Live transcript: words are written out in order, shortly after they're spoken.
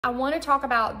I want to talk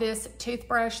about this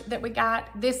toothbrush that we got.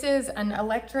 This is an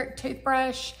electric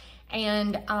toothbrush,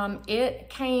 and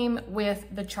it came with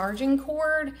the charging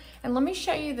cord. And let me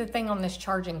show you the thing on this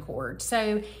charging cord.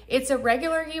 So it's a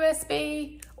regular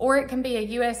USB, or it can be a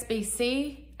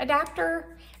USB-C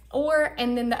adapter,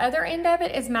 and then the other end of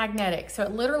it is magnetic. So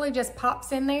it literally just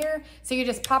pops in there. So you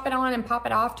just pop it on and pop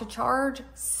it off to charge.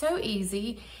 So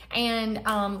easy. And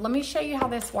let me show you how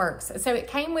this works. So it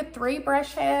came with 3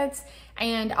 brush heads,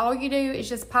 and all you do is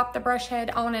just pop the brush head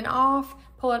on and off,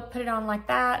 put it on like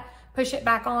that, push it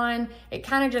back on. It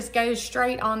kind of just goes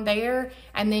straight on there,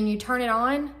 and then you turn it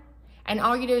on, and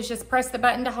all you do is just press the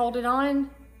button to hold it on.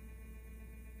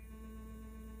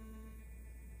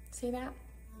 See that?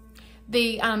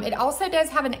 It also does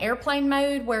have an airplane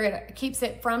mode where it keeps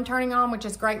it from turning on, which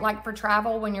is great, like for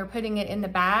travel when you're putting it in the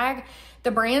bag.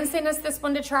 The brand sent us this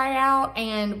one to try out,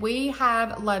 and we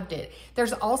have loved it.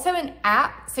 There's also an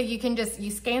app, so you can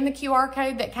you scan the QR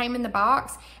code that came in the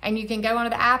box, and you can go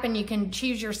onto the app and you can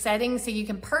choose your settings, so you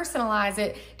can personalize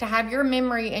it to have your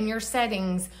memory and your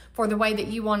settings for the way that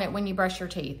you want it when you brush your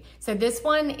teeth. So this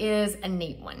one is a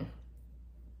neat one.